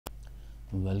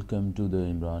Welcome to the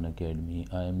IMRAN Academy.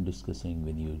 I am discussing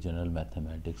with you General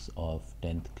Mathematics of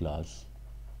 10th class,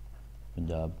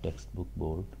 Punjab Textbook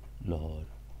Board, Lahore.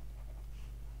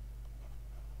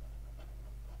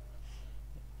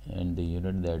 And the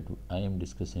unit that I am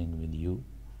discussing with you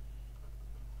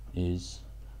is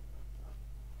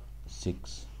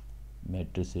 6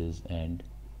 matrices and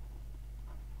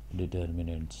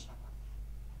determinants.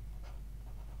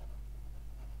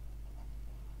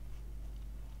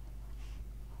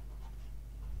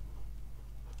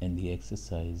 And the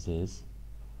exercise is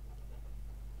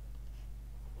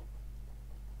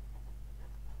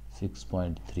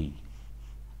 6.3.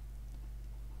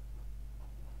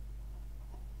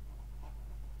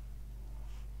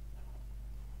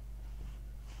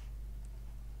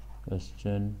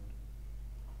 Question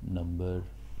number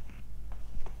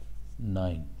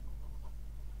 9.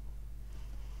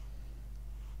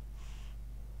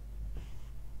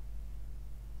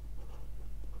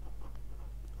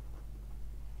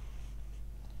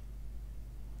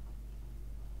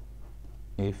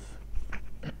 If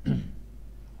A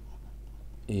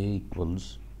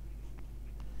equals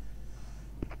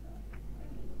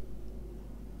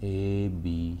A,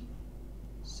 B,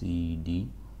 C, D,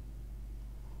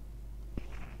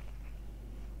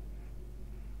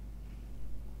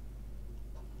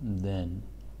 then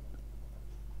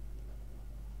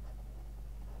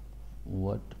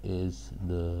what is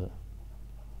the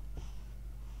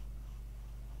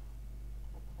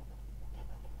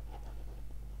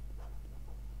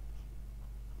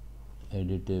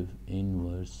additive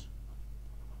inverse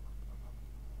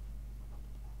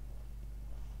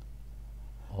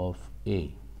of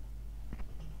A?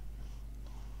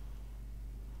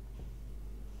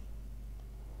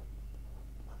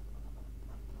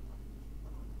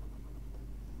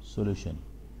 Solution.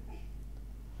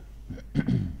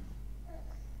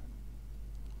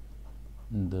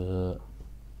 The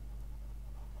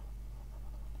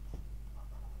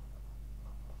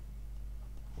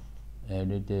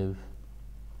additive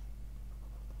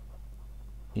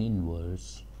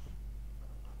inverse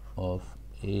of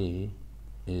A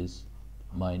is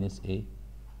minus A.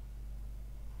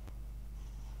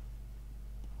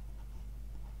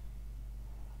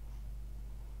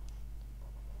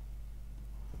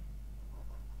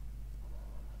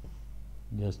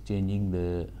 Just changing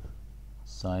the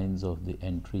signs of the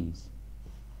entries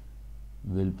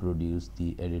will produce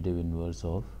the additive inverse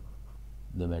of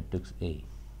the matrix A.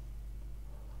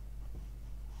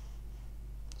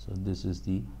 So this is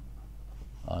the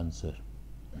answer.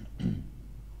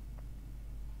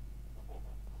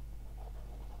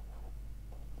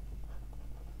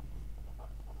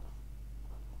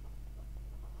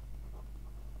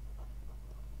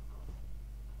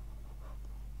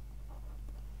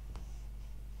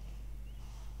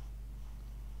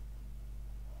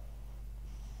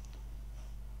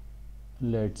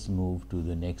 Let's move to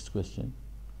the next question.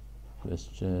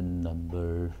 Question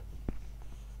number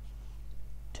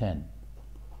 10.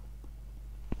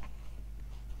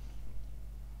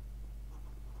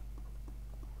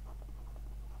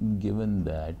 Given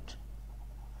that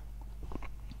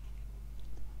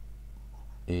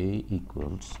A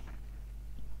equals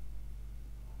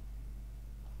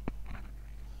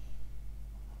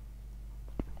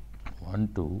 (1,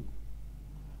 2,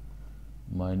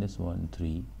 minus 1,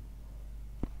 3),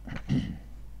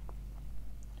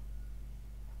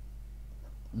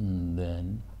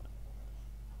 then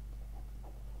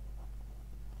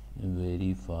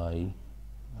verify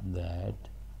that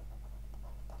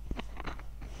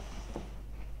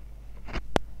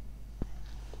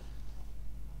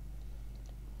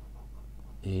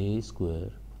A square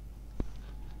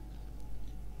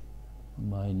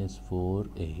minus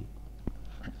 4A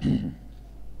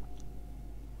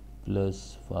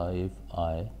plus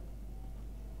 5I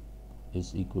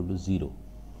is equal to 0.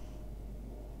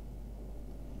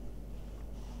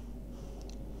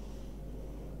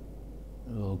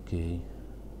 Okay,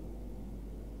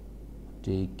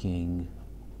 taking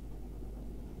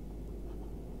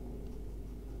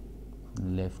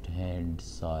left hand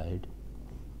side,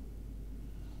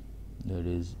 that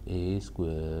is A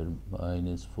square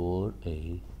minus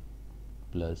 4A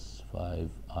plus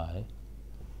 5I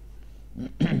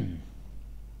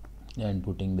and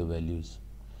putting the values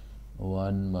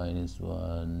 1 minus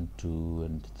 1, 2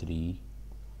 and 3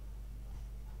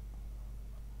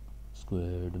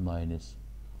 squared minus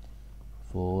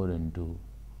 4 into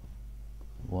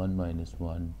 1 minus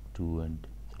 1, 2 and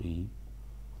 3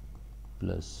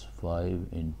 plus 5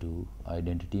 into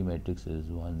identity matrix is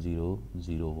 1, 0,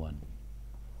 0, 1.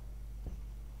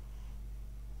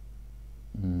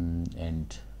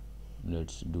 And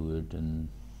let's do it in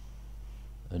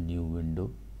a new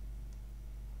window.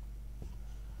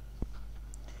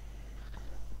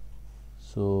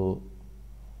 So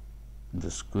the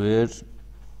square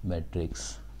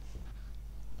matrix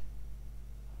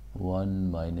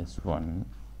 1 minus 1,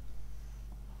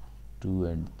 2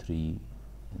 and 3,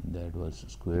 and that was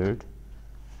squared,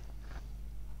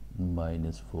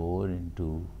 minus 4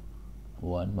 into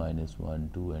 1 minus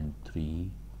 1, 2 and 3,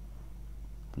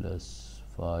 plus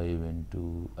 5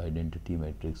 into identity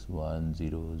matrix 1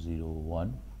 0 0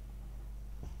 1.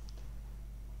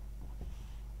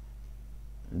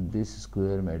 This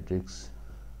square matrix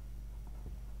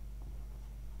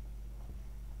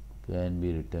can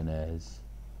be written as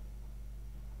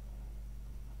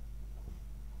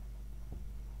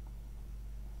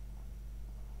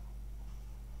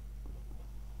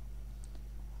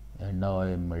and now I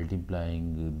am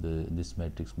multiplying this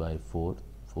matrix by 4.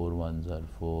 4 ones are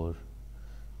 4,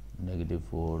 negative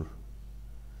 4,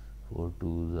 4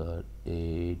 twos are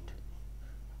 8,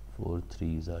 4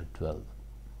 threes are 12.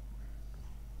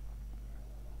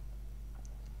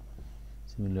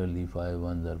 Similarly, 5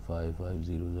 ones are 5, 5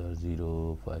 zeros are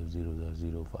 0, 5 zeros are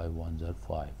 0, 5 ones are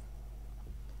 5.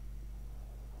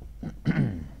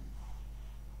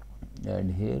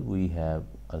 And here we have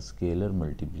a scalar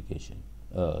multiplication,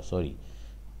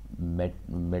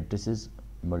 matrices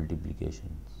multiplication.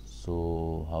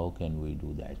 So how can we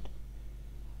do that?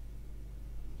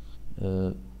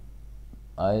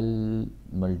 I'll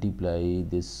multiply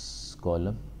this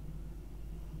column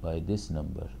by this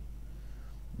number,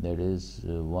 that is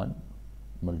 1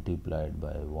 multiplied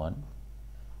by 1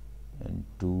 and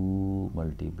 2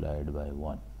 multiplied by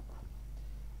 1.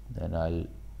 Then I'll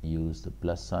use the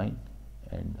plus sign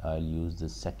and I'll use the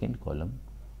second column,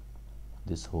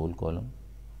 this whole column,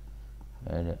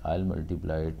 and I'll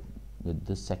multiply it with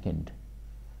the second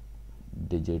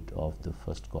digit of the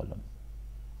first column.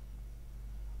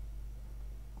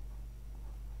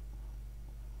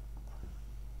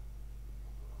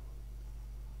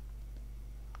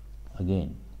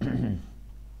 Again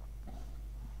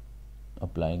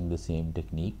applying the same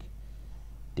technique,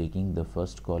 taking the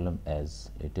first column as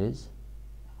it is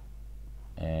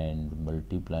and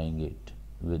multiplying it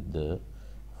with the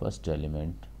first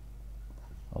element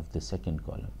of the second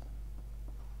column.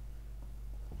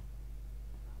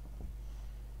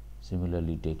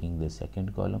 Similarly, taking the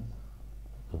second column,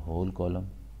 the whole column,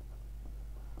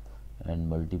 and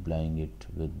multiplying it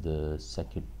with the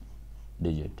second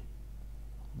digit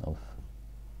of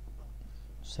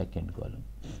second column.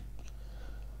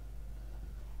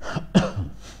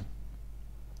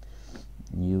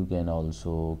 You can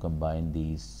also combine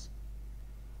these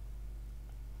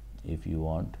if you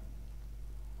want,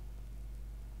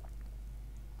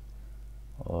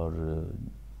 or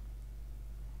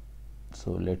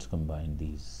so let's combine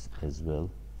these as well,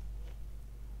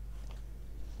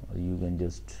 or you can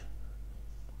just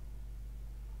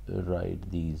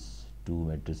write these two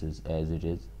matrices as it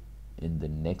is. In the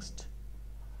next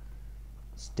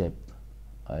step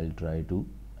I'll try to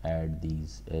add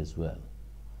these as well.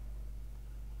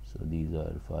 So these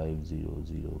are 5 0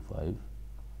 0 5.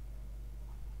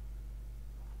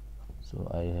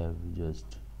 So I have just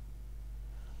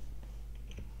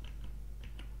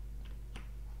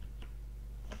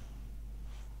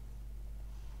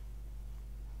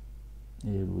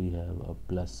here we have a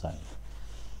plus sign.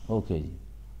 Okay,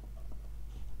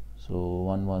 so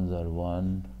 1 ones are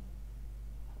 1,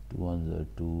 2 ones are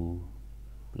 2,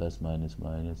 plus minus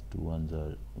minus, 2 ones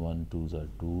are 1, 2s are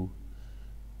 2,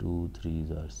 2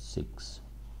 3s are 6,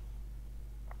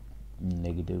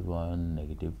 negative 1,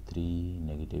 negative 3,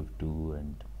 negative 2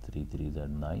 and 3 3s are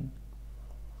 9.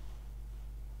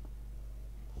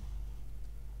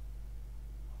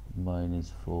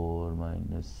 Minus 4,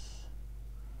 minus,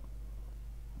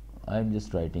 I'm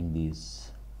just writing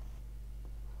these,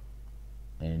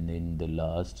 and in the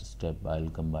last step I'll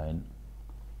combine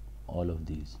all of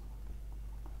these.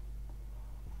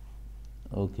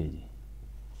 Okay,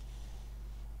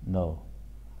 now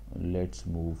let's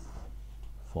move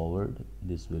forward.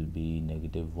 This will be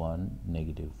negative 1,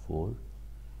 negative 4,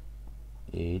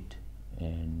 8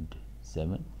 and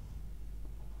 7.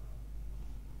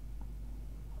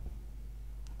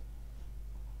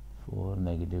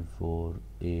 Negative 4,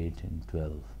 8 and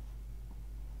 12,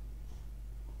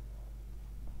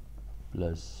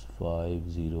 plus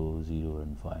 5 0 0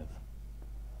 and 5.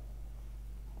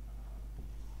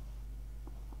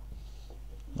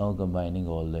 Now combining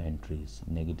all the entries,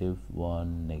 negative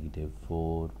 1, negative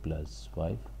 4 plus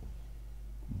 5,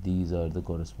 these are the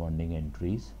corresponding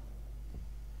entries.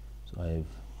 So I have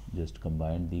just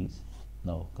combined these.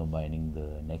 Now combining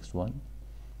the next one,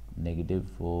 negative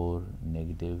 4,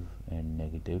 negative and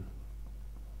negative,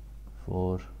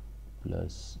 4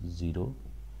 plus 0,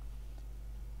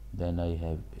 then I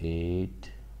have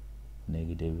 8,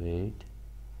 negative 8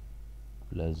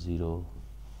 plus 0,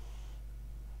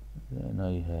 then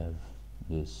I have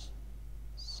this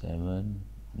 7,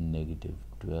 negative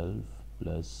 12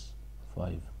 plus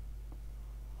 5.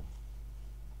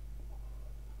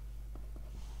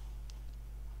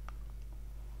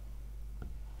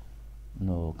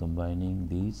 Now combining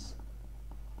these,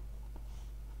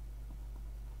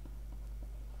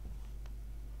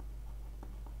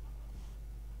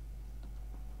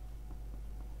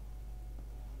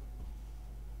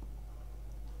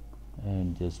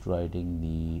 and just writing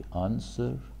the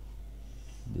answer.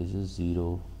 This is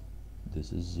 0,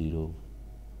 this is 0,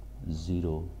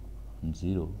 0,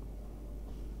 0.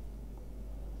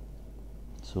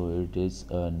 So it is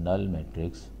a null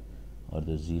matrix or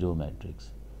the zero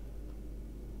matrix,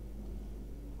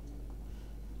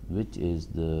 which is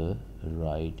the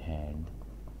right hand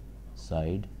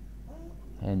side,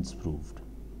 hence proved.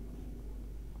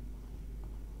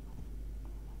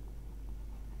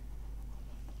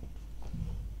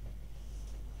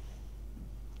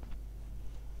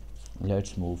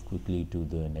 Let's move quickly to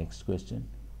the next question.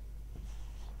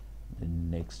 The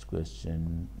next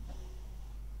question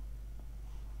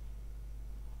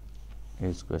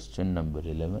is question number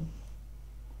 11.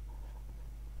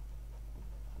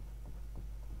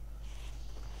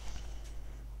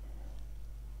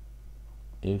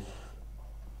 If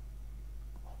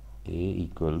A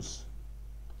equals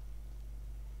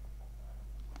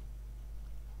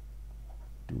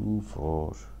 2,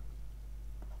 4,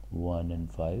 1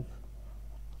 and 5,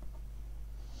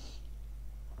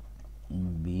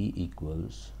 B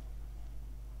equals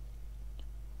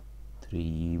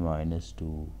 3, minus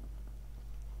 2,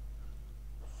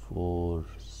 4,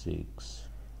 6,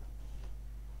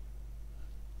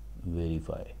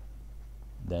 verify.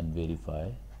 Then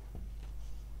verify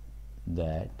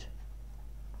that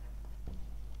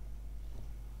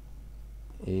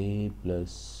A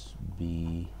plus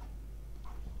B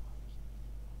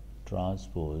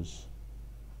transpose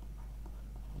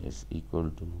is equal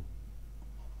to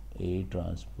A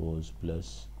transpose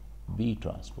plus B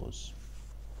transpose.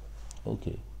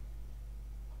 Okay,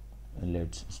 and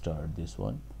let's start this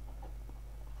one.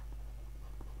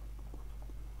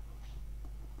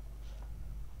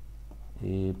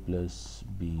 A plus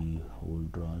B whole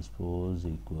transpose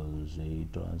equals A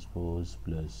transpose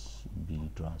plus B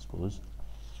transpose,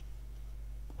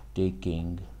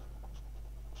 taking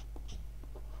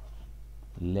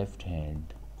left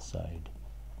hand side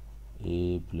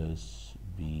A plus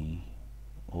B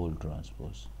whole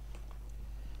transpose.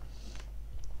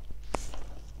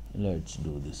 Let's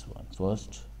do this one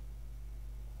first.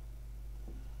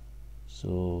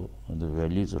 So the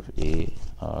values of A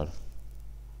are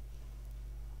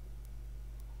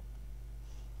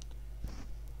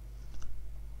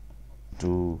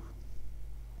 2,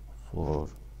 4,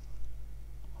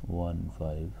 1,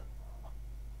 5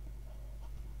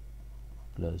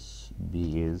 plus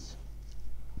B is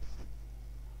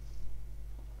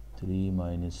 3,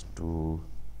 minus 2,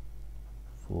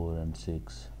 4 and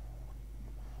 6.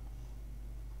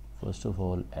 First of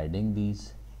all, adding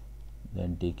these,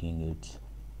 then taking its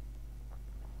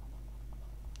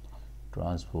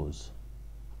transpose.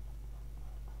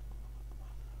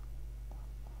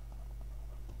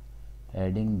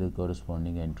 Adding the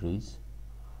corresponding entries,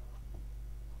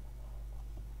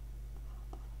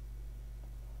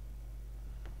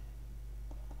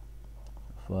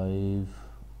 five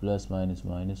plus minus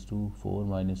minus 2, 4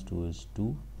 minus 2 is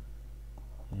 2,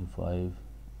 and 5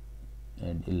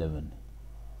 and 11.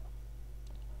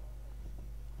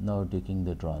 Now taking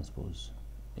the transpose.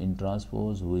 In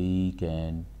transpose we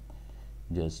can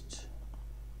just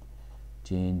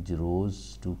change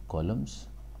rows to columns,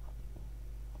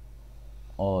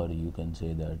 or you can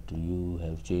say that you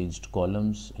have changed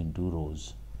columns into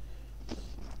rows.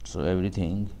 So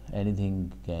anything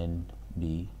can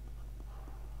be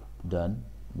done,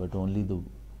 but only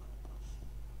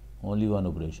one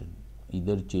operation,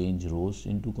 either change rows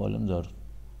into columns or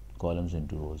columns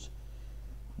into rows.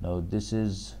 Now this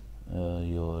is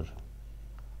your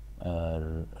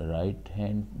right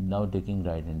hand. Now taking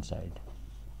right hand side.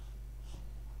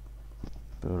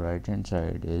 So right hand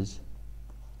side is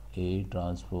A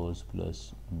transpose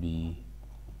plus B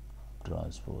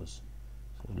transpose.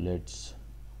 So let's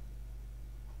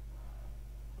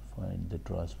find the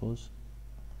transpose.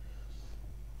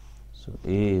 So A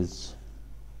is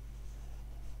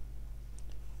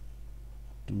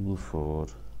 2, 4,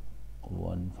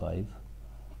 1, 5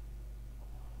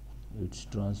 its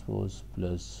transpose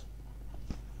plus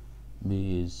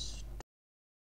B is